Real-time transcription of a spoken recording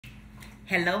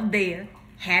Hello there.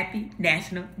 Happy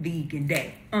National Vegan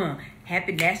Day.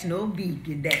 Happy National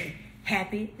Vegan Day.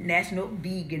 Happy National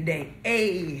Vegan Day.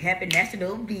 Hey, Happy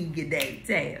National Vegan Day.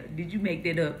 Tell, did you make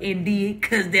that up? Indeed,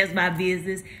 because that's my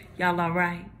business. Y'all all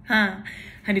right? Huh?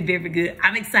 Honey, very good.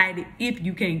 I'm excited if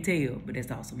you can't tell, but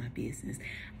that's also my business.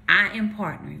 I am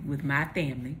partnering with my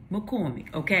family,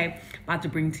 McCormick, okay? About to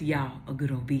bring to y'all a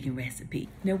good old vegan recipe.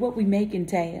 Now, what we making,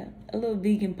 Tab? A little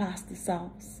vegan pasta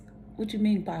sauce. What you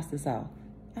mean pasta sauce?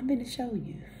 I'm gonna show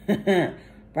you.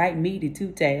 Right, meaty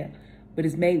too, Tab, but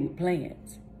it's made with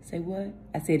plants. Say what?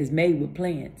 I said it's made with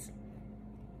plants.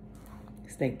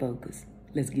 Stay focused.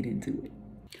 Let's get into it.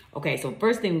 Okay, so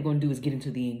first thing we're gonna do is get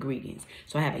into the ingredients.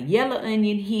 So I have a yellow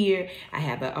onion here, I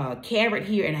have a carrot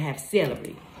here, and I have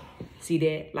celery. See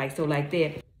that? Like so, like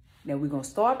that. Now we're gonna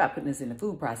start by putting this in the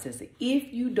food processor.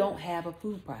 If you don't have a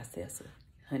food processor,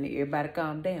 honey, everybody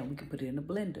calm down. We can put it in a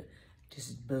blender.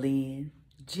 Just blend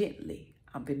gently.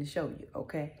 I'm gonna show you,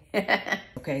 okay?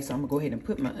 Okay, so I'm gonna go ahead and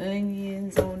put my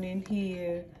onions on in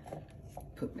here.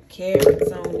 Put my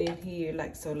carrots on in here,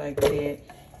 like so, like that.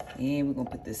 And we're gonna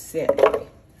put the celery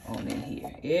on in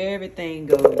here. Everything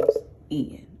goes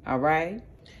in, all right?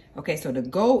 Okay, so the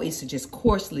goal is to just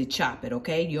coarsely chop it,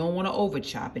 okay? You don't wanna over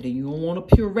chop it and you don't wanna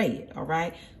puree it, all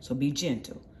right? So be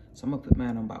gentle. So I'm gonna put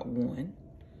mine on about 1.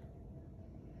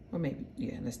 Or maybe,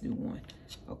 yeah, let's do 1.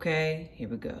 Okay, here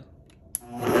we go.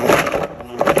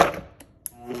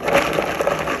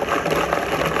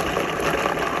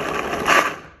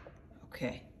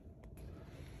 Okay.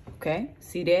 Okay,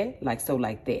 see that? Like so,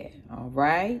 like that. All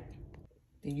right.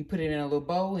 Then you put it in a little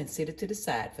bowl and set it to the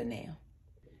side for now.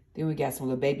 Then we got some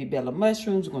little baby bella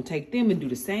mushrooms. We're gonna take them and do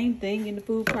the same thing in the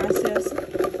food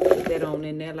processor. Put that on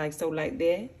in there like so, like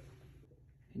that.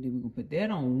 And then we're gonna put that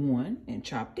on 1 and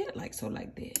chop that like so,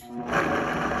 like that.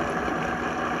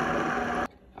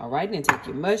 All right, then take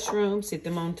your mushrooms, sit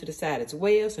them on to the side as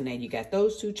well. So now you got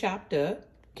those 2 chopped up.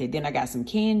 Okay, then I got some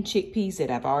canned chickpeas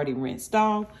that I've already rinsed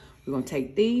off. We're gonna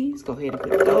take these, go ahead and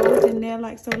put those in there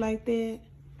like so, like that.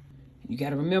 You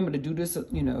gotta remember to do this,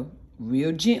 you know,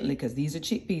 real gently because these are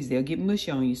chickpeas. They'll get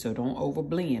mushy on you, so don't over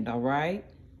blend, all right?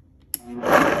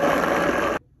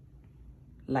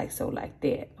 Like so, like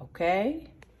that, okay?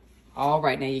 All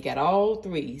right, now you got all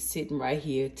 3 sitting right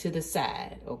here to the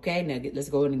side, okay? Now let's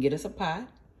go ahead and get us a pot.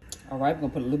 All right, we're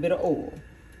gonna put a little bit of oil,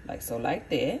 like so, like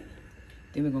that.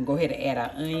 Then we're gonna go ahead and add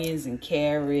our onions and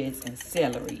carrots and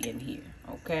celery in here,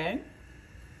 okay?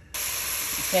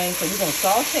 Okay, so we're gonna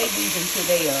saute these until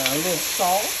they are a little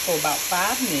soft for about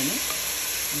 5 minutes,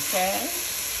 okay?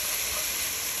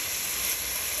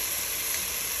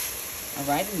 All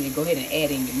right, and then go ahead and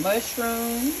add in your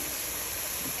mushrooms,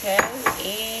 okay,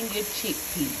 and your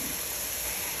chickpeas,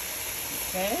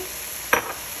 okay?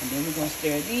 And then we're gonna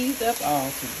stir these up all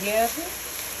together.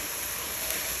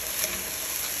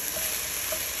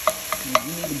 And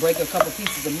you need to break a couple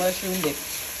pieces of mushroom that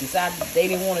decided they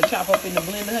didn't want to chop up in the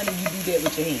blender, honey. You do that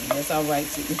with your hand. That's all right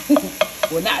too.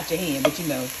 Well, not your hand, but you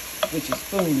know, with your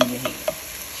spoon in your hand.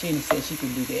 Sheena said she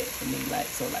can do that for me, like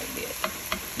so, like that.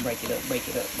 Break it up, break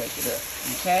it up, break it up.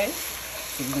 Okay?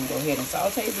 So we're gonna go ahead and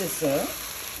saute this up.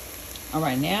 All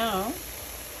right, now.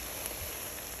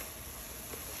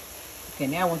 Okay,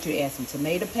 now I want you to add some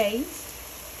tomato paste.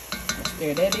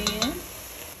 Stir that in.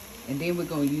 And then we're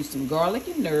going to use some garlic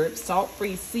and herbs,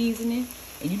 salt-free seasoning.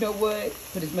 And you know what?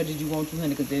 Put as much as you want to, honey,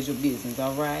 because there's your business,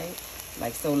 all right?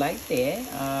 Like so, like that.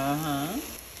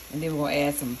 And then we're going to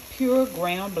add some pure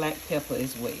ground black pepper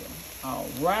as well. All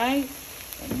right.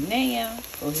 And now,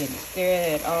 go ahead and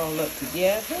stir that all up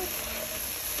together.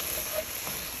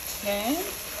 Okay.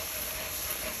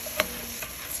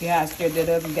 See how I stirred that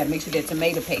up? You got to make sure that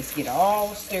tomato paste get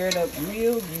all stirred up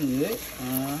real good.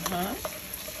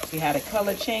 See how the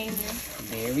color changing?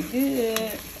 Very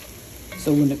good.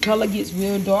 So when the color gets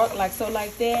real dark, like so,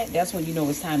 like that, that's when you know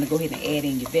it's time to go ahead and add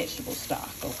in your vegetable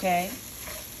stock, okay?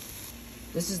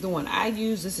 This is the one I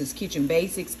use. This is Kitchen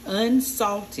Basics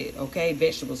unsalted, okay?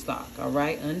 Vegetable stock, all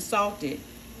right? Unsalted.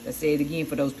 Let's say it again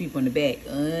for those people in the back.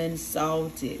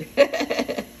 Unsalted.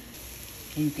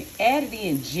 And you can add it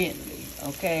in gently,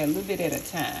 okay? A little bit at a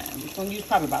time. We're going to use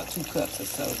probably about 2 cups or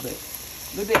so, but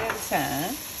a little bit at a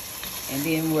time. And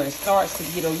then where it starts to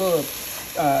get a little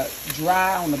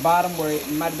dry on the bottom where it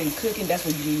might have been cooking, that's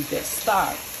when you use that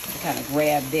stock to kind of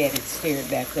grab that and stir it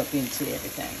back up into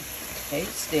everything. Okay,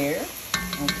 stir.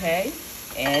 Okay,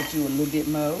 add you a little bit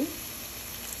more.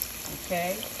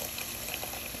 Okay,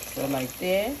 so like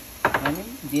that.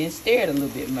 Then stir it a little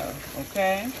bit more.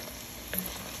 Okay,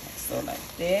 so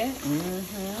like that.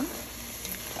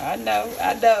 I know.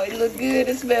 It look good.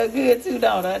 It smell good too,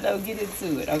 don't it? I know. Get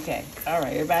into it. Okay. All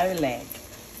right, everybody relax.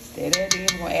 Stir that in.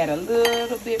 We're gonna add a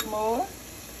little bit more.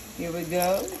 Here we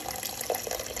go.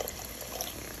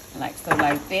 Like so,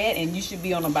 like that. And you should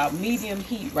be on about medium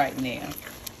heat right now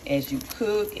as you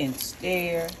cook and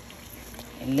stir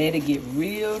and let it get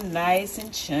real nice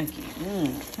and chunky.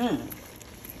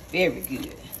 Very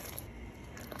good.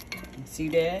 See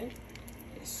that?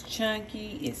 It's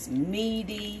chunky, it's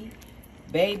meaty.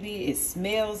 Baby, it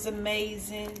smells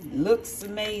amazing, looks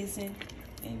amazing,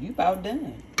 and you about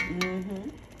done.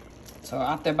 So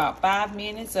after about 5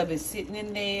 minutes of it sitting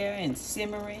in there and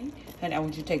simmering, honey, I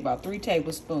want you to take about 3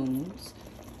 tablespoons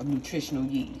of nutritional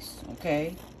yeast,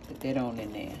 okay? Put that on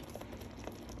in there,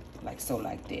 like so,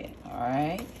 like that, all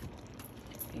right?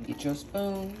 And get your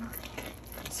spoon,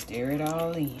 and stir it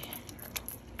all in.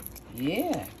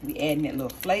 Yeah, we adding that little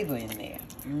flavor in there.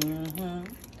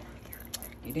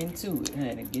 Get into it,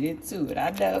 honey. Get into it.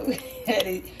 I know.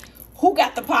 Who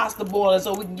got the pasta boiling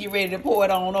so we can get ready to pour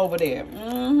it on over there?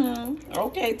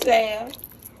 Okay, Tab.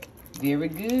 Very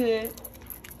good.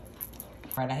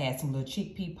 All right, I had some little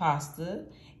chickpea pasta,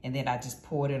 and then I just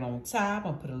poured it on top.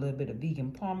 I put a little bit of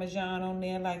vegan Parmesan on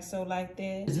there, like so, like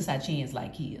that. This is how Chance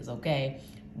like his, okay?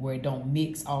 Where it don't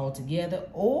mix all together,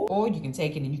 or you can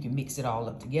take it and you can mix it all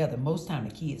up together. Most time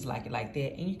the kids like it like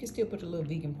that, and you can still put a little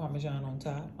vegan Parmesan on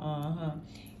top.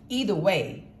 Either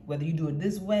way, whether you do it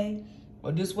this way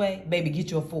or this way, baby,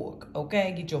 get your fork,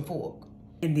 okay? Get your fork.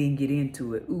 And then get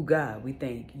into it. Ooh, God, we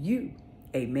thank you.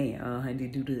 Amen. Honey,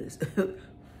 do this.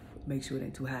 Make sure it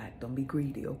ain't too hot. Don't be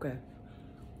greedy, okay?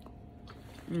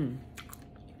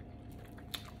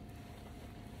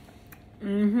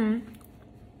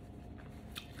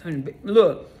 Honey,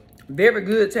 look, very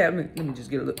good. Tab. Let me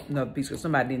just get another piece because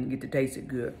somebody didn't get to taste it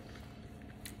good.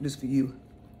 This for you.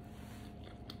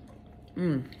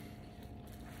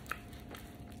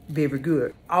 Very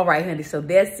good. All right, honey, so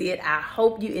that's it. I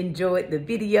hope you enjoyed the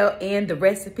video and the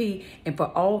recipe. And for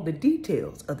all the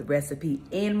details of the recipe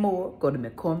and more, go to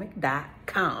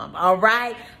McCormick.com. All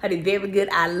right, honey, very good.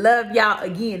 I love y'all.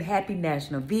 Again, happy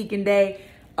National Vegan Day.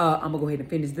 I'm gonna go ahead and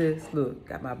finish this. Look,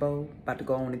 got my bowl, about to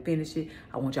go on and finish it.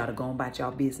 I want y'all to go on about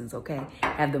y'all business, okay?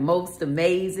 Have the most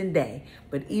amazing day.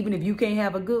 But even if you can't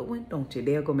have a good one, don't you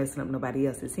dare go messing up nobody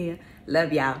else's here.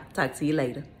 Love y'all. Talk to you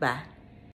later. Bye.